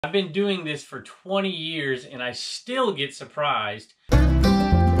I've been doing this for 20 years and I still get surprised.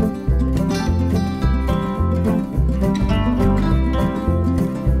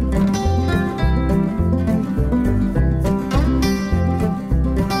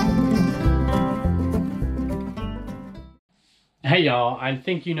 Hey y'all, I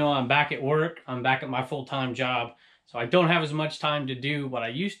think you know I'm back at work. I'm back at my full-time job. So I don't have as much time to do what I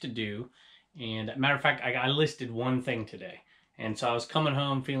used to do. And matter of fact, I listed one thing today. And so I was coming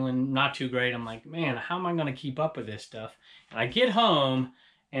home feeling not too great. I'm like, man, how am I going to keep up with this stuff? And I get home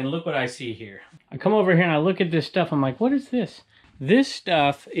and look what I see here. I come over here and I look at this stuff. I'm like, what is this? This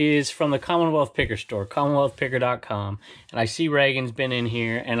stuff is from the Commonwealth Picker store, commonwealthpicker.com. And I see Reagan's been in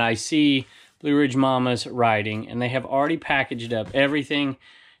here and I see Blue Ridge Mama's writing, and they have already packaged up everything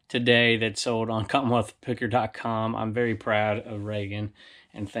today that's sold on commonwealthpicker.com. I'm very proud of Reagan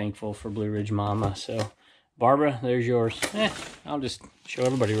and thankful for Blue Ridge Mama. So, Barbara, there's yours. I'll just show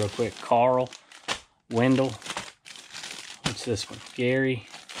everybody real quick. Carl, Wendell, what's this one? Gary,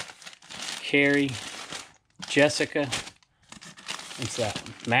 Carrie, Jessica, what's that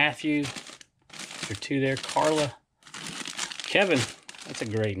one? Matthew, there are two there. Carla, Kevin. That's a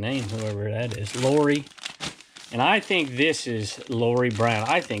great name, whoever that is. Lori. And I think this is Lori Brown.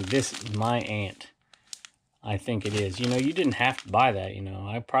 I think this is my aunt. I think it is. You know, you didn't have to buy that, you know.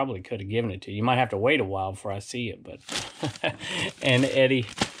 I probably could have given it to you. You might have to wait a while before I see it, but... and Eddie.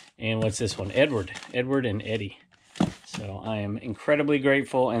 And what's this one? Edward. Edward and Eddie. So I am incredibly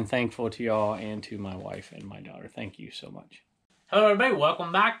grateful and thankful to y'all and to my wife and my daughter. Thank you so much. Hello, everybody.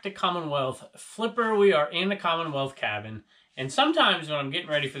 Welcome back to Commonwealth Flipper. We are in the Commonwealth cabin. And sometimes when I'm getting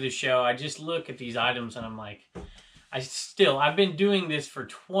ready for this show, I just look at these items and I'm like, I've been doing this for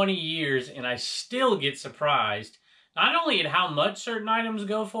 20 years and I still get surprised, not only at how much certain items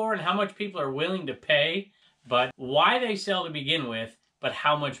go for and how much people are willing to pay, but why they sell to begin with, but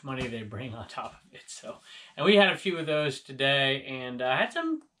how much money they bring on top of it. So, and we had a few of those today and I had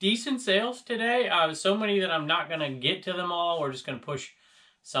some decent sales today. So many that I'm not going to get to them all. We're just going to push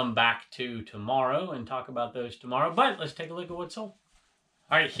some back to tomorrow and talk about those tomorrow. But let's take a look at what's sold.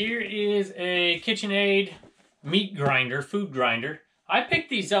 All right, here is a KitchenAid meat grinder, food grinder. I pick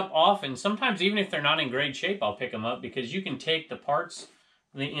these up often. Sometimes even if they're not in great shape, I'll pick them up because you can take the parts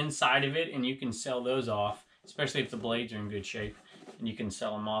from the inside of it and you can sell those off, especially if the blades are in good shape. And you can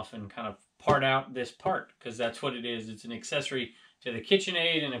sell them off and kind of part out this part because that's what it is. It's an accessory to the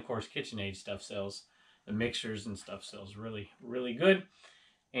KitchenAid, and of course KitchenAid stuff sells. The mixers and stuff sells really, really good.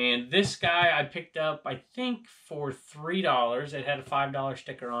 And this guy I picked up, I think, for $3. It had a $5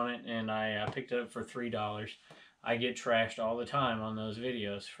 sticker on it, and I picked it up for $3. I get trashed all the time on those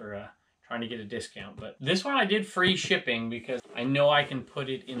videos for trying to get a discount. But this one I did free shipping because I know I can put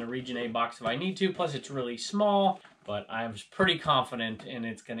it in a Region A box if I need to. Plus, it's really small, but I was pretty confident, and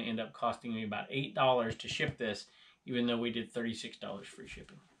it's going to end up costing me about $8 to ship this, even though we did $36 free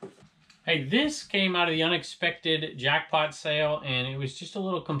shipping. Hey, this came out of the unexpected jackpot sale, and it was just a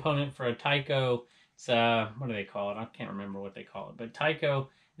little component for a Tyco. It's what do they call it? I can't remember what they call it. But Tyco,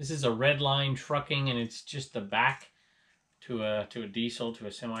 this is a red line trucking, and it's just the back to a diesel, to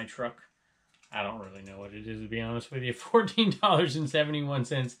a semi-truck. I don't really know what it is, to be honest with you.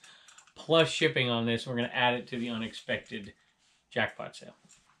 $14.71 plus shipping on this. We're going to add it to the unexpected jackpot sale.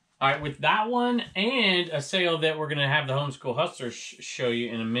 All right, with that one and a sale that we're going to have the Homeschool Hustlers show you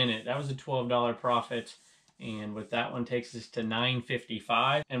in a minute. That was a $12 profit. And with that one takes us to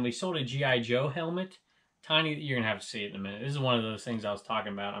 $9.55. And we sold a G.I. Joe helmet. Tiny, you're going to have to see it in a minute. This is one of those things I was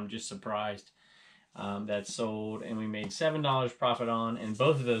talking about. I'm just surprised that sold. And we made $7 profit on. And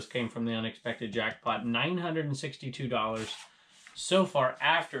both of those came from the unexpected jackpot. $962 so far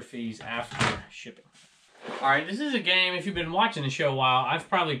after fees, after shipping. All right, this is a game, if you've been watching the show a while, I've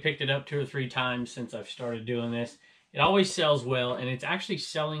probably picked it up 2 or 3 times since I've started doing this. It always sells well, and it's actually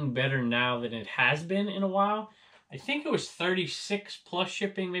selling better now than it has been in a while. I think it was 36 plus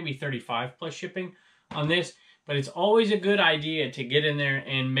shipping, maybe 35 plus shipping on this, but it's always a good idea to get in there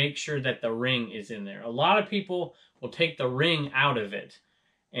and make sure that the ring is in there. A lot of people will take the ring out of it,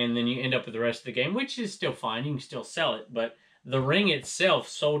 and then you end up with the rest of the game, which is still fine. You can still sell it, but the ring itself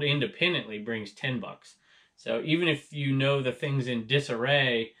sold independently brings $10. So even if you know the thing's in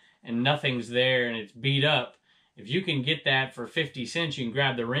disarray and nothing's there and it's beat up, if you can get that for 50 cents, you can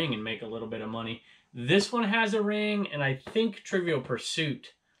grab the ring and make a little bit of money. This one has a ring, and I think Trivial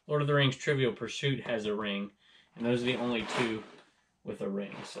Pursuit, Lord of the Rings Trivial Pursuit has a ring. And those are the only 2 with a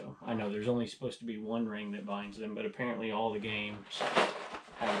ring. So I know there's only supposed to be 1 ring that binds them, but apparently all the games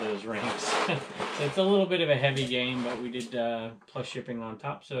have those rings. So it's a little bit of a heavy game, but we did plus shipping on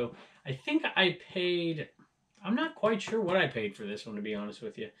top. So I think I paid I'm not quite sure what I paid for this one, to be honest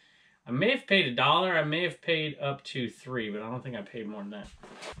with you. I may have paid $1. I may have paid up to $3, but I don't think I paid more than that.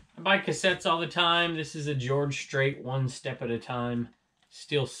 I buy cassettes all the time. This is a George Strait, One Step at a Time,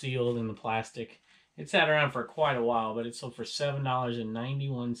 still sealed in the plastic. It's sat around for quite a while, but it sold for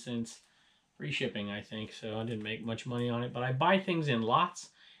 $7.91. Free shipping, I think, so I didn't make much money on it. But I buy things in lots,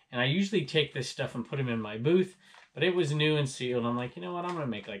 and I usually take this stuff and put them in my booth. But it was new and sealed. I'm like, you know what? I'm going to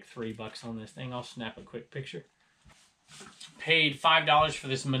make like $3 on this thing. I'll snap a quick picture. Paid $5 for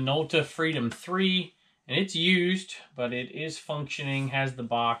this Minolta Freedom 3. And it's used, but it is functioning, has the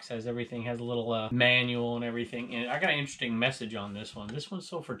box, has everything, has a little manual and everything. And I got an interesting message on this one. This one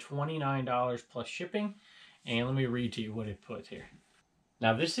sold for $29 plus shipping. And let me read to you what it puts here.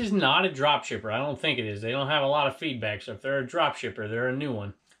 Now, this is not a drop shipper. I don't think it is. They don't have a lot of feedback, so if they're a drop shipper, they're a new one.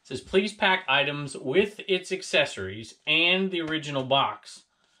 It says, please pack items with its accessories and the original box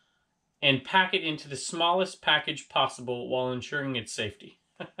and pack it into the smallest package possible while ensuring its safety.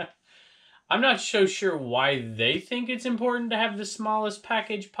 I'm not so sure why they think it's important to have the smallest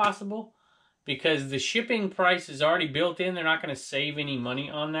package possible, because the shipping price is already built in. They're not going to save any money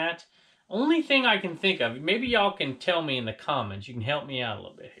on that. Only thing I can think of, maybe y'all can tell me in the comments, you can help me out a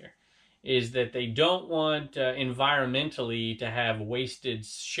little bit here, is that they don't want environmentally to have wasted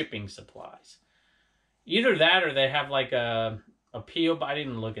shipping supplies. Either that or they have like a PO, but I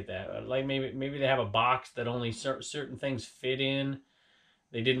didn't look at that. Like maybe they have a box that only certain things fit in.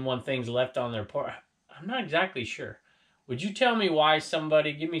 They didn't want things left on their part. I'm not exactly sure. Would you tell me why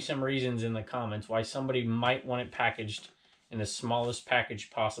somebody, give me some reasons in the comments, why somebody might want it packaged in the smallest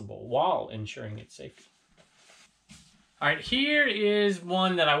package possible while ensuring its safety? All right, here is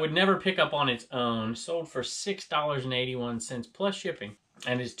one that I would never pick up on its own. Sold for $6.81 plus shipping.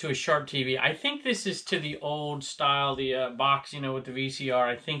 And it's to a Sharp TV. I think this is to the old style, the box, you know, with the VCR.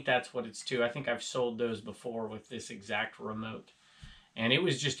 I think that's what it's to. I think I've sold those before with this exact remote. And it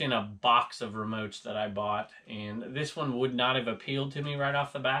was just in a box of remotes that I bought. And this one would not have appealed to me right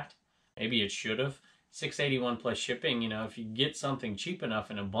off the bat. Maybe it should have. $6.81 plus shipping. You know, if you get something cheap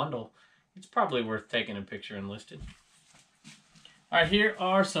enough in a bundle, it's probably worth taking a picture and listed. All right, here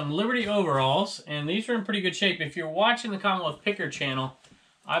are some Liberty overalls. And these are in pretty good shape. If you're watching the Commonwealth Picker channel,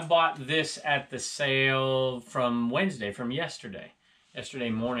 I bought this at the sale from Wednesday, from yesterday. Yesterday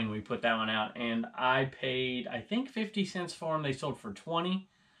morning, we put that one out, and I paid, I think, 50 cents for them. They sold for 20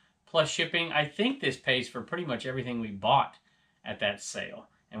 plus shipping. I think this pays for pretty much everything we bought at that sale.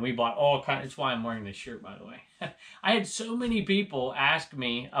 And we bought all kinds. That's why I'm wearing this shirt, by the way. I had so many people ask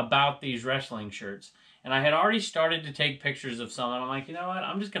me about these wrestling shirts, and I had already started to take pictures of some, and I'm like, you know what?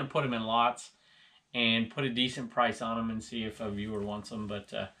 I'm just going to put them in lots and put a decent price on them and see if a viewer wants them,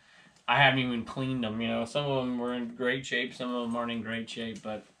 but I haven't even cleaned them. You know, some of them were in great shape, some of them aren't in great shape,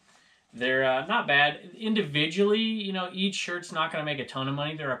 but they're not bad. Individually, you know, each shirt's not going to make a ton of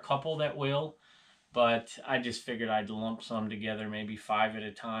money. There are a couple that will, but I just figured I'd lump some together, maybe 5 at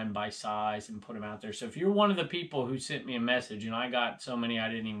a time by size, and put them out there. So if you're one of the people who sent me a message, and I got so many I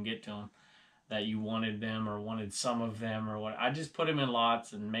didn't even get to them, that you wanted them or wanted some of them or what, I just put them in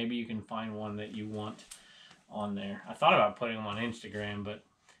lots, and maybe you can find one that you want on there. I thought about putting them on Instagram, but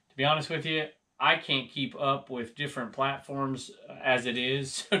to be honest with you, I can't keep up with different platforms as it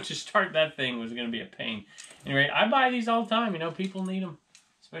is. So to start that thing was going to be a pain. Anyway, I buy these all the time. You know, people need them,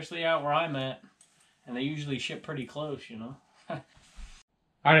 especially out where I'm at. And they usually ship pretty close, you know.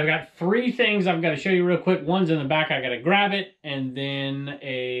 All right, I've got 3 things I've got to show you real quick. One's in the back. I got to grab it. And then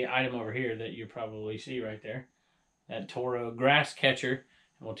a item over here that you probably see right there. That Toro grass catcher.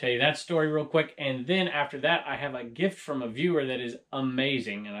 We'll tell you that story real quick. And then after that, I have a gift from a viewer that is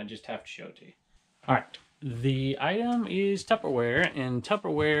amazing, and I just have to show it to you. All right. The item is Tupperware, and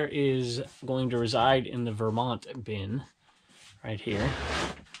Tupperware is going to reside in the Vermont bin right here.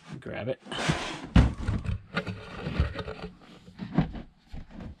 Grab it.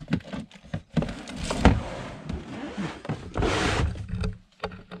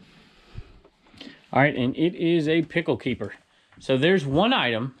 All right, and it is a pickle keeper. So there's one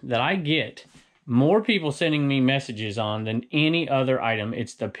item that I get more people sending me messages on than any other item.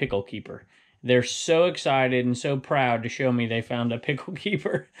 It's the pickle keeper. They're so excited and so proud to show me they found a pickle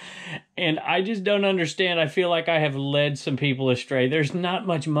keeper. And I just don't understand. I feel like I have led some people astray. There's not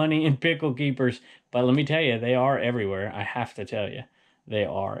much money in pickle keepers, but let me tell you, they are everywhere. I have to tell you, they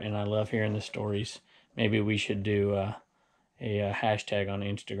are. And I love hearing the stories. Maybe we should do a hashtag on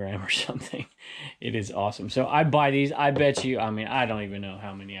Instagram or something. It is awesome. So I buy these. I bet you, I mean, I don't even know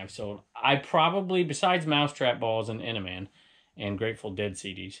how many I've sold. I probably, besides Mousetrap Balls and Enaman and Grateful Dead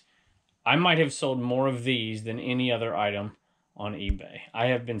CDs, I might have sold more of these than any other item on eBay. I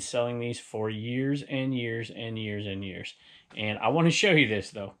have been selling these for years and years and years and years. And I want to show you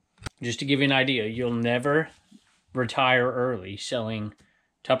this, though. Just to give you an idea, you'll never retire early selling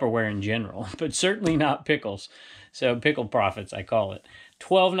Tupperware in general, but certainly not pickles. So pickle profits, I call it.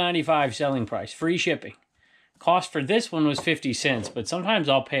 $12.95 selling price, free shipping. Cost for this one was 50 cents, but sometimes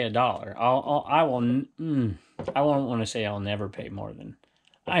I'll pay $1. I won't want to say I'll never pay more than,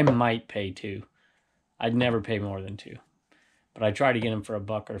 I might pay $2. I'd never pay more than $2. But I try to get them for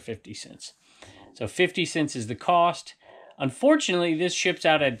 $1 or 50 cents. So 50 cents is the cost. Unfortunately, this ships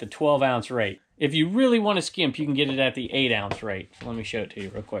out at the 12-ounce rate. If you really want to skimp, you can get it at the 8-ounce rate. Let me show it to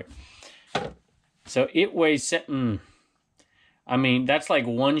you real quick. So it weighs, I mean, that's like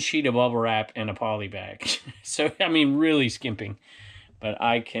one sheet of bubble wrap and a poly bag. So, I mean, really skimping. But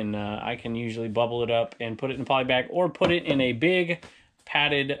I can usually bubble it up and put it in a poly bag, or put it in a big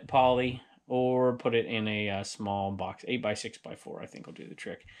padded poly, or put it in a small box. 8x6x4, I think, will do the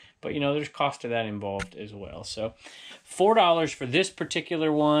trick. But, you know, there's cost to that involved as well. So, $4 for this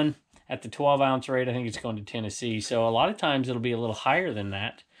particular one at the 12-ounce rate. I think it's going to Tennessee. So, a lot of times it'll be a little higher than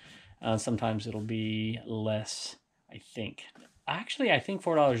that. Sometimes it'll be less, I think. Actually, I think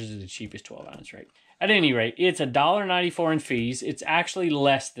 $4 is the cheapest 12-ounce rate. At any rate, it's $1.94 in fees. It's actually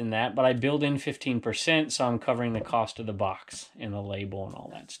less than that, but I build in 15%, so I'm covering the cost of the box and the label and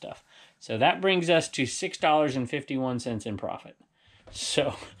all that stuff. So that brings us to $6.51 in profit.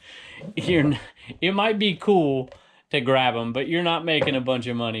 So it might be cool to grab them, but you're not making a bunch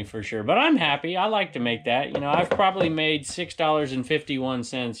of money for sure. But I'm happy. I like to make that. You know, I've probably made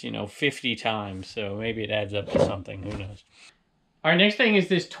 $6.51, you know, 50 times. So maybe it adds up to something. Who knows? All right, next thing is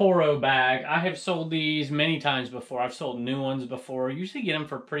this Toro bag. I have sold these many times before. I've sold new ones before. Usually get them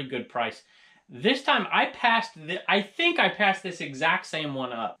for a pretty good price. This time I think I passed this exact same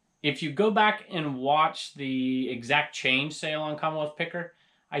one up. If you go back and watch the exact change sale on Commonwealth Picker,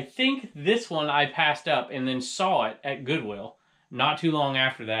 I think this one I passed up and then saw it at Goodwill not too long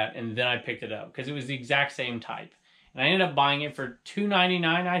after that, and then I picked it up because it was the exact same type. And I ended up buying it for $2.99,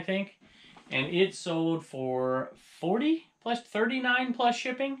 I think, and it sold for $40 plus $39 plus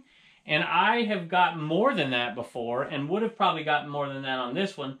shipping. And I have gotten more than that before, and would have probably gotten more than that on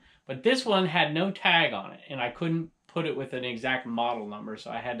this one, but this one had no tag on it, and I couldn't put it with an exact model number, so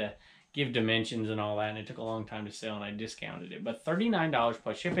I had to give dimensions and all that, and it took a long time to sell, and I discounted it. But $39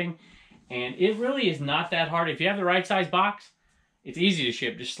 plus shipping, and it really is not that hard. If you have the right size box, it's easy to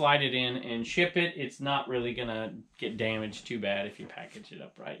ship. Just slide it in and ship it. It's not really gonna get damaged too bad if you package it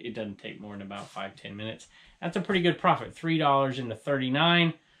up right. It doesn't take more than about 5-10 minutes. That's a pretty good profit. $3 into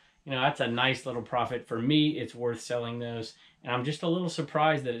 $39. You know, that's a nice little profit for me. It's worth selling those. And I'm just a little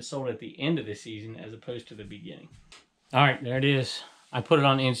surprised that it sold at the end of the season as opposed to the beginning. All right, there it is. I put it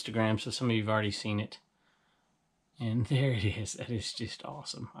on Instagram, so some of you have already seen it. And there it is. That is just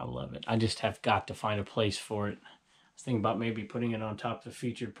awesome. I love it. I just have got to find a place for it. I was thinking about maybe putting it on top of the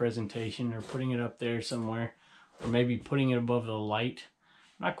featured presentation, or putting it up there somewhere, or maybe putting it above the light.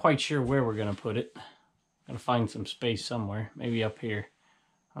 I'm not quite sure where we're going to put it. Got to find some space somewhere, maybe up here.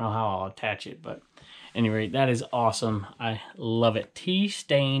 I don't know how I'll attach it, but at any rate, that is awesome. I love it.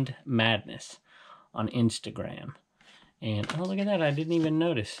 Tea-Stained Madness on Instagram. And, oh, look at that. I didn't even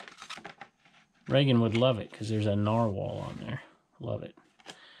notice. Reagan would love it because there's a narwhal on there. Love it.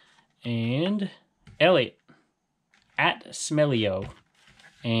 And Elliot at Smellio.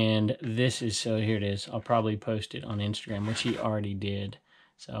 And this is, so here it is. I'll probably post it on Instagram, which he already did.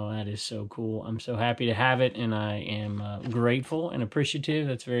 So that is so cool. I'm so happy to have it, and I am grateful and appreciative.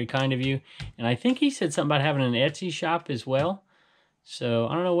 That's very kind of you. And I think he said something about having an Etsy shop as well. So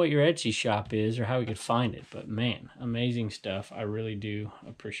I don't know what your Etsy shop is or how we could find it, but man, amazing stuff. I really do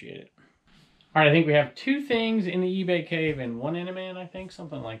appreciate it. All right, I think we have 2 things in the eBay cave and 1 Inaman, I think,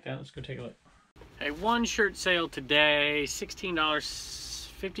 something like that. Let's go take a look. Hey, 1 shirt sale today,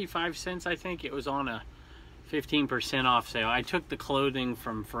 $16.55, I think. It was on a 15% off sale. I took the clothing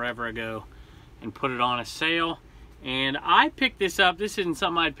from forever ago and put it on a sale, and I picked this up. This isn't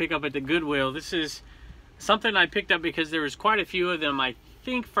something I'd pick up at the Goodwill. This is something I picked up because there was quite a few of them, I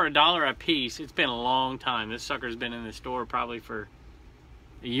think for $1 a piece. It's been a long time. This sucker's been in the store probably for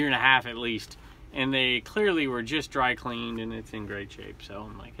a year and a half at least, and they clearly were just dry cleaned and it's in great shape. So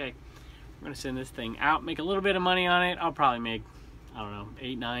I'm like, hey, we're gonna send this thing out, make a little bit of money on it. I'll probably make, I don't know,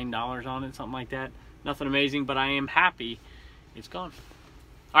 $8, $9 on it, something like that. Nothing amazing, but I am happy it's gone.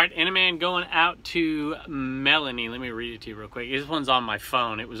 All right, Inaman going out to Melanie. Let me read it to you real quick. This one's on my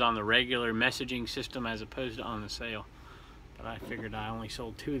phone. It was on the regular messaging system as opposed to on the sale. But I figured I only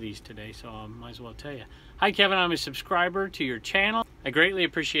sold 2 of these today, so I might as well tell you. Hi, Kevin. I'm a subscriber to your channel. I greatly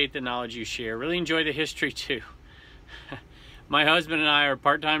appreciate the knowledge you share. Really enjoy the history, too. My husband and I are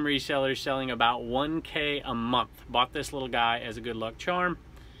part-time resellers selling about 1K a month. Bought this little guy as a good luck charm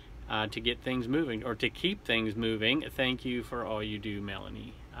to get things moving, or to keep things moving. Thank you for all you do,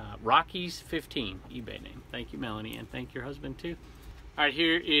 Melanie. Rockies15, eBay name. Thank you, Melanie, and thank your husband too. All right,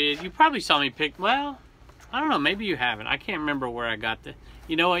 here is, you probably saw me pick, well, I don't know, maybe you haven't. I can't remember where I got the,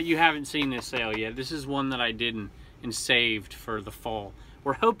 you know what, you haven't seen this sale yet. This is one that I did and saved for the fall.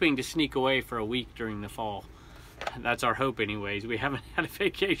 We're hoping to sneak away for a week during the fall. That's our hope anyways. We haven't had a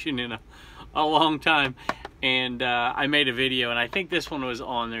vacation in a long time. And I made a video, and I think this one was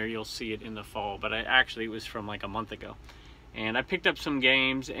on there. You'll see it in the fall, but it was from like a month ago. And I picked up some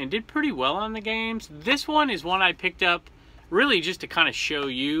games and did pretty well on the games. This one is one I picked up really just to kind of show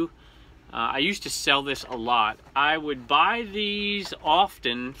you. I used to sell this a lot. I would buy these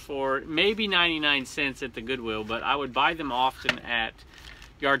often for maybe 99 cents at the Goodwill, but I would buy them often at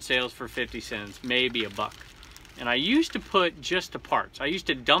yard sales for 50 cents, maybe $1. And I used to put just the parts. I used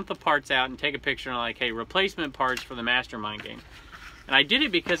to dump the parts out and take a picture and like, hey, replacement parts for the Mastermind game. And I did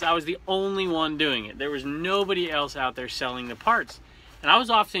it because I was the only one doing it. There was nobody else out there selling the parts. And I was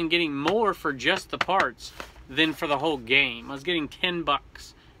often getting more for just the parts than for the whole game. I was getting $10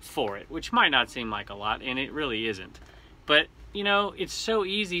 for it, which might not seem like a lot, and it really isn't. But, you know, it's so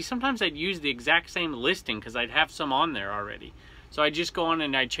easy. Sometimes I'd use the exact same listing because I'd have some on there already. So I'd just go on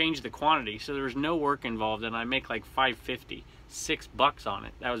and I'd change the quantity. So there was no work involved, and I make like $5.50, $6 on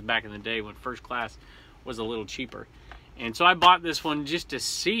it. That was back in the day when first class was a little cheaper. And so I bought this one just to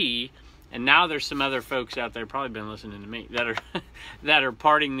see, and now there's some other folks out there, probably been listening to me, that are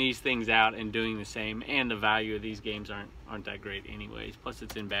parting these things out and doing the same, and the value of these games aren't that great anyways. Plus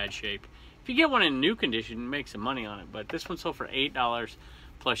it's in bad shape. If you get one in new condition, make some money on it. But this one sold for $8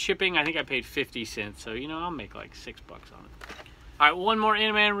 plus shipping. I think I paid 50 cents, so you know, I'll make like $6 on it. All right, one more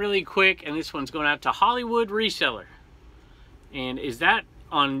Animan really quick, and this one's going out to Hollywood Reseller. And is that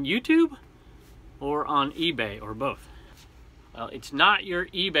on YouTube or on eBay or both? Well, it's not your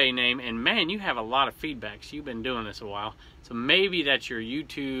eBay name, and man, you have a lot of feedbacks. You've been doing this a while, so maybe that's your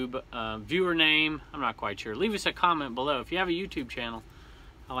YouTube viewer name. I'm not quite sure. Leave us a comment below. If you have a YouTube channel,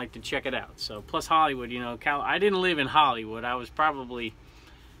 I like to check it out. So, plus Hollywood, you know, I didn't live in Hollywood. I was probably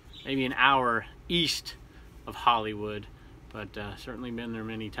maybe an hour east of Hollywood, but certainly been there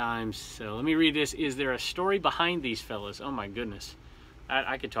many times. So let me read this. Is there a story behind these fellas? Oh my goodness.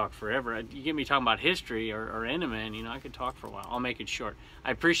 I could talk forever. You get me talking about history or Animan, you know, I could talk for a while. I'll make it short.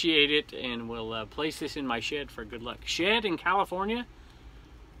 I appreciate it, and will place this in my shed for good luck. Shed in California?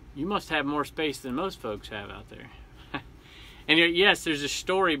 You must have more space than most folks have out there. And yes, there's a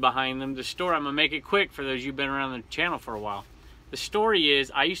story behind them. The story, I'm going to make it quick for those of you who've been around the channel for a while. The story is,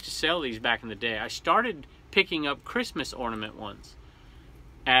 I used to sell these back in the day. I started picking up Christmas ornament ones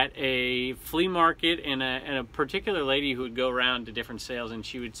at a flea market, and a particular lady who would go around to different sales, and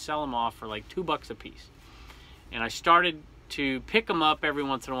she would sell them off for like $2 a piece. And I started to pick them up every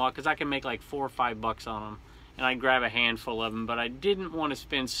once in a while because I can make like $4 or $5 on them, and I'd grab a handful of them. But I didn't want to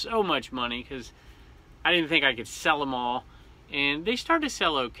spend so much money because I didn't think I could sell them all. And they started to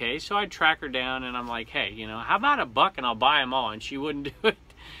sell okay, so I'd track her down, and I'm like, hey, you know, how about $1 and I'll buy them all? And she wouldn't do it.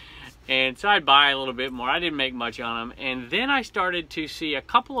 And so I'd buy a little bit more. I didn't make much on them. And then I started to see a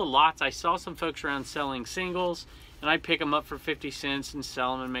couple of lots. I saw some folks around selling singles, and I'd pick them up for 50 cents and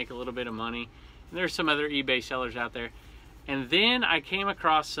sell them and make a little bit of money. And there's some other eBay sellers out there. And then I came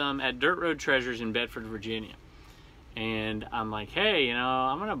across some at Dirt Road Treasures in Bedford, Virginia. And I'm like, hey, you know,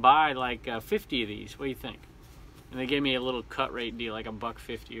 I'm going to buy like 50 of these. What do you think? And they gave me a little cut rate deal, like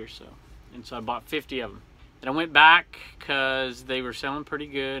 $1.50 or so. And so I bought 50 of them. And I went back because they were selling pretty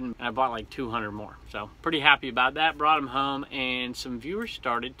good, and I bought like 200 more. So pretty happy about that. Brought them home, and some viewers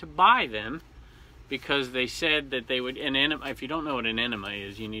started to buy them because they said that they would, and enema, if you don't know what an enema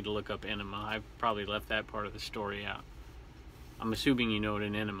is, you need to look up enema. I've probably left that part of the story out. I'm assuming you know what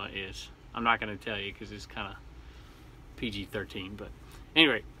an enema is. I'm not going to tell you because it's kind of PG-13, but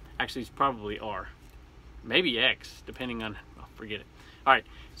anyway, actually it's probably R. Maybe X, depending on, oh, forget it. All right,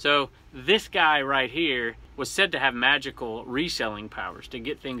 so this guy right here was said to have magical reselling powers to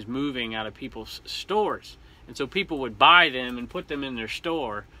get things moving out of people's stores. And so people would buy them and put them in their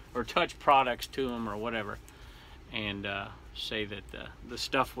store, or touch products to them or whatever, and say that the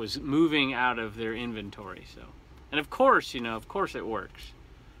stuff was moving out of their inventory. So, and of course, you know, of course it works.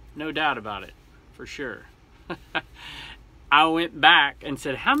 No doubt about it, for sure. I went back and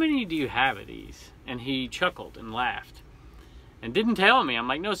said, how many do you have of these? And he chuckled and laughed and didn't tell me. I'm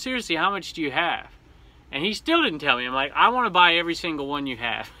like, no, seriously, how much do you have? And he still didn't tell me. I'm like, I want to buy every single one you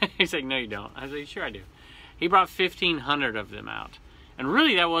have. He's like, no, you don't. I was like, sure I do. He brought 1,500 of them out. And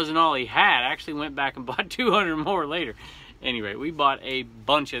really, that wasn't all he had. I actually went back and bought 200 more later. Anyway, we bought a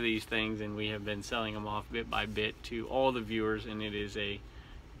bunch of these things and we have been selling them off bit by bit to all the viewers, and it is a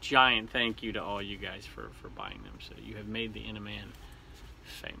giant thank you to all you guys for buying them. So you have made the Inaman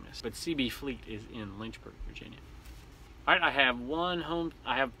famous. But CB Fleet is in Lynchburg, Virginia. All right, I have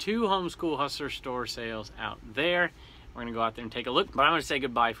 2 Homeschool Hustler store sales out there. We're gonna go out there and take a look, but I'm gonna say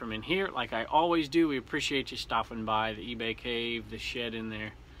goodbye from in here like I always do. We appreciate you stopping by the eBay cave, the shed in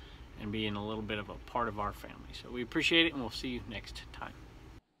there, and being a little bit of a part of our family. So we appreciate it, and we'll see you next time.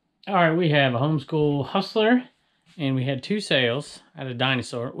 All right, we have a Homeschool Hustler, and we had 2 sales at a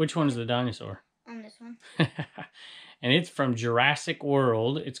dinosaur. Which one is the dinosaur? On this one. And it's from Jurassic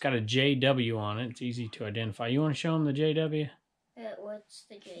World. It's got a JW on it. It's easy to identify. You want to show them the JW? What's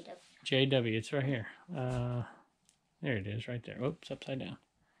the JW? JW, it's right here. There it is, right there. Oops, upside down.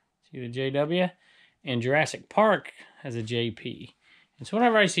 See the JW? And Jurassic Park has a JP. And so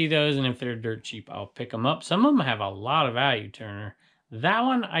whenever I see those, and if they're dirt cheap, I'll pick them up. Some of them have a lot of value, Turner. That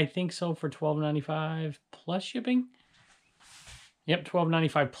one, I think, sold for $12.95 plus shipping. Yep,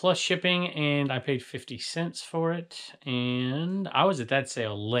 $12.95 plus shipping, and I paid 50 cents for it. And I was at that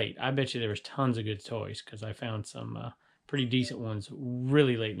sale late. I bet you there was tons of good toys because I found some pretty decent ones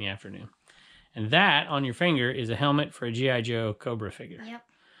really late in the afternoon. And that, on your finger, is a helmet for a G.I. Joe Cobra figure. Yep.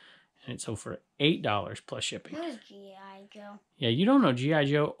 And it sold for $8 plus shipping. Who is G.I. Joe? Yeah, you don't know G.I.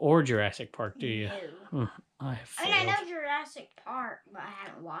 Joe or Jurassic Park, do you? No. I mean, I know Jurassic Park, but I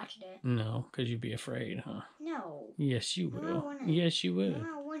haven't watched it. No, because you'd be afraid, huh? No. Yes, you will. No, I wouldn't. Yes, you would.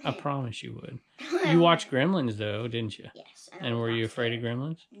 No, I wouldn't. I promise you would. No, You watched Gremlins, though, didn't you? Yes. And were you afraid of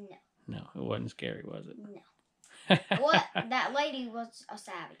Gremlins? No. No, it wasn't scary, was it? No. What? That lady was a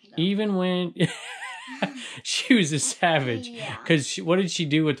savage, though. Even when... she was a savage. Yeah. Because what did she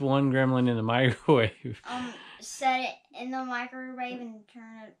do with one gremlin in the microwave? Set it in the microwave and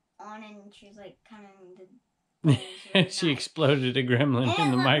turn it on, and she was like kind of... She exploded a gremlin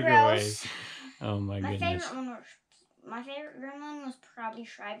in the microwave. Gross. Oh my goodness. My favorite gremlin was probably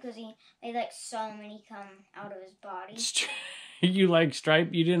Stripe because they like so many come out of his body. You like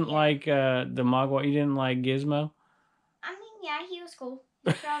Stripe? You didn't like the Mogwai? You didn't like Gizmo? I mean, yeah, he was cool.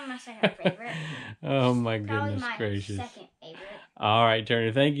 He's probably my second favorite. Oh my probably goodness my gracious. Second favorite. All right,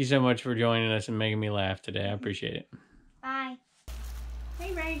 Turner. Thank you so much for joining us and making me laugh today. I appreciate it. Bye.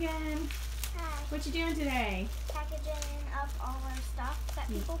 Hey, Reagan. Hi. What you doing today? Packaging up all our stuff that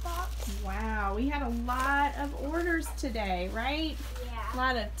people bought. Wow, we had a lot of orders today, right? Yeah. A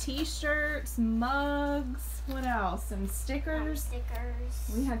lot of t-shirts, mugs, what else? Some stickers.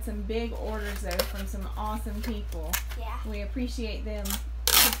 Stickers. We had some big orders though from some awesome people. Yeah. We appreciate them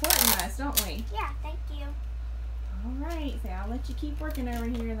supporting us, don't we? Yeah, thank you. All right, so I'll let you keep working over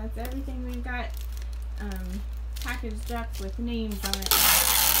here. That's everything we've got packaged up with names on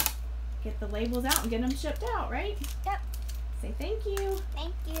it. Get the labels out and get them shipped out, right? Yep. Say thank you.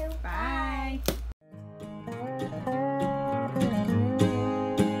 Thank you. Bye. Bye.